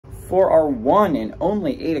For our one and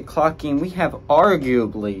only 8 o'clock game, we have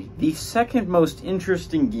arguably the second most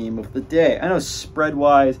interesting game of the day. I know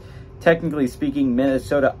spread-wise, technically speaking,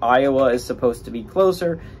 Minnesota-Iowa is supposed to be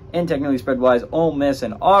closer, and technically spread-wise, Ole Miss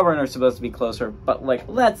and Auburn are supposed to be closer, but, like,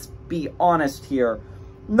 let's be honest here.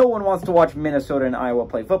 No one wants to watch Minnesota and Iowa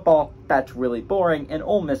play football. That's really boring, and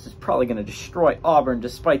Ole Miss is probably going to destroy Auburn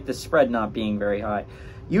despite the spread not being very high.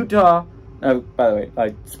 Utah... by the way,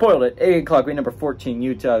 I spoiled it. 8 o'clock, game number 14,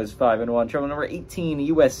 Utah is 5-1. Trouble number 18,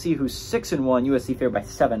 USC, who's 6-1. USC favored by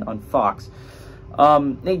 7 on Fox.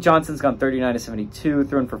 Nate Johnson's gone 39-72,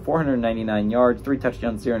 thrown for 499 yards, 3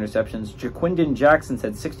 touchdowns, 0 interceptions. Jaquindon Jackson's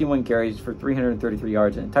had 61 carries for 333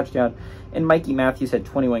 yards and a touchdown. And Mikey Matthews had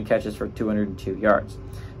 21 catches for 202 yards.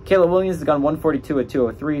 Caleb Williams has gone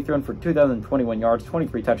 142-203, thrown for 2,021 yards,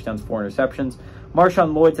 23 touchdowns, 4 interceptions.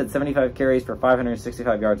 Marshawn Lloyd's had 75 carries for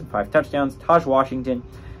 565 yards and 5 touchdowns. Taj Washington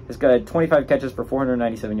has got 25 catches for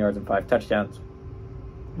 497 yards and 5 touchdowns.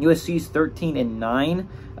 USC's 13-9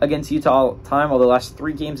 against Utah all time, although the last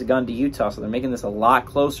 3 games have gone to Utah, so they're making this a lot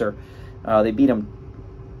closer. They beat them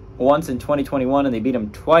once in 2021, and they beat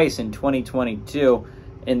them twice in 2022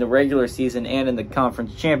 in the regular season and in the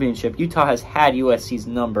conference championship. Utah has had USC's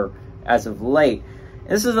number as of late. And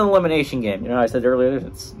this is an elimination game. You know, I said earlier,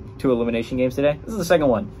 it's 2 elimination games today. This is the second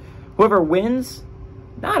one. Whoever wins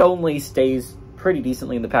not only stays pretty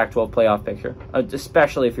decently in the Pac-12 playoff picture,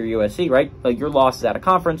 especially if you're USC, right? Like, your loss is out of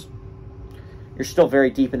conference. You're still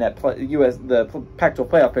very deep in that the Pac-12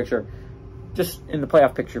 playoff picture, just in the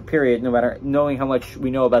playoff picture, period, no matter knowing how much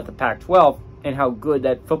we know about the Pac-12 and how good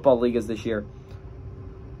that football league is this year.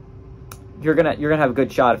 You're gonna have a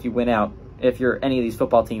good shot if you win out, if you're any of these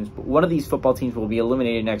football teams. But one of these football teams will be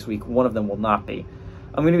eliminated next week. One of them will not be.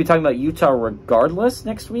 I'm going to be talking about Utah regardless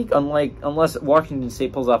next week, unless Washington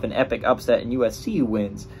State pulls off an epic upset and USC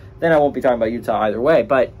wins. Then I won't be talking about Utah either way.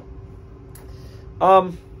 But I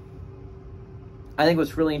think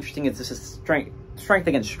what's really interesting is this is strength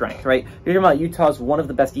against strength, right? You're talking about Utah's one of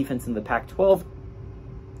the best defense in the Pac-12,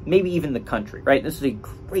 maybe even the country, right? This is a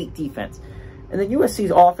great defense. And then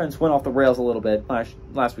USC's offense went off the rails a little bit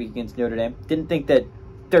last week against Notre Dame. Didn't think that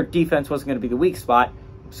their defense wasn't going to be the weak spot.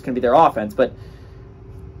 It was going to be their offense. But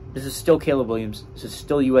this is still Caleb Williams. This is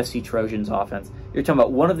still USC Trojans offense. You're talking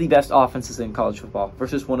about one of the best offenses in college football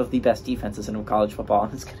versus one of the best defenses in college football.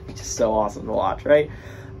 And it's going to be just so awesome to watch, right?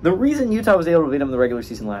 The reason Utah was able to beat them in the regular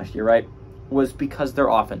season last year, right, was because their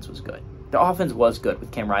offense was good. Their offense was good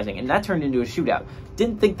with Cam Rising, and that turned into a shootout.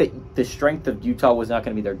 Didn't think that the strength of Utah was not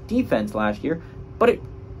going to be their defense last year, but it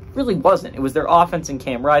really wasn't. It was their offense and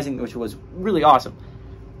Cam Rising, which was really awesome.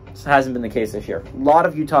 This hasn't been the case this year. A lot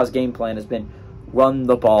of Utah's game plan has been run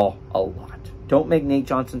the ball a lot. Don't make Nate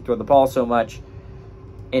Johnson throw the ball so much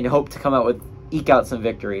and hope to eke out some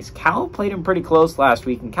victories. Cal played him pretty close last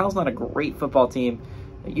week, and Cal's not a great football team.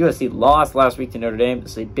 USC lost last week to Notre Dame.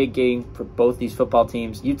 It's a big game for both these football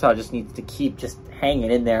teams. Utah just needs to keep just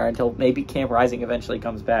hanging in there until maybe Cam Rising eventually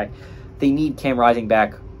comes back. They need Cam Rising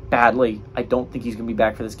back badly. I don't think he's going to be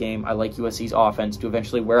back for this game. I like USC's offense to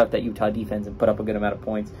eventually wear out that Utah defense and put up a good amount of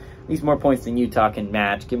points. At least more points than Utah can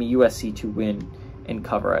match. Give me USC to win and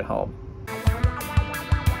cover at home.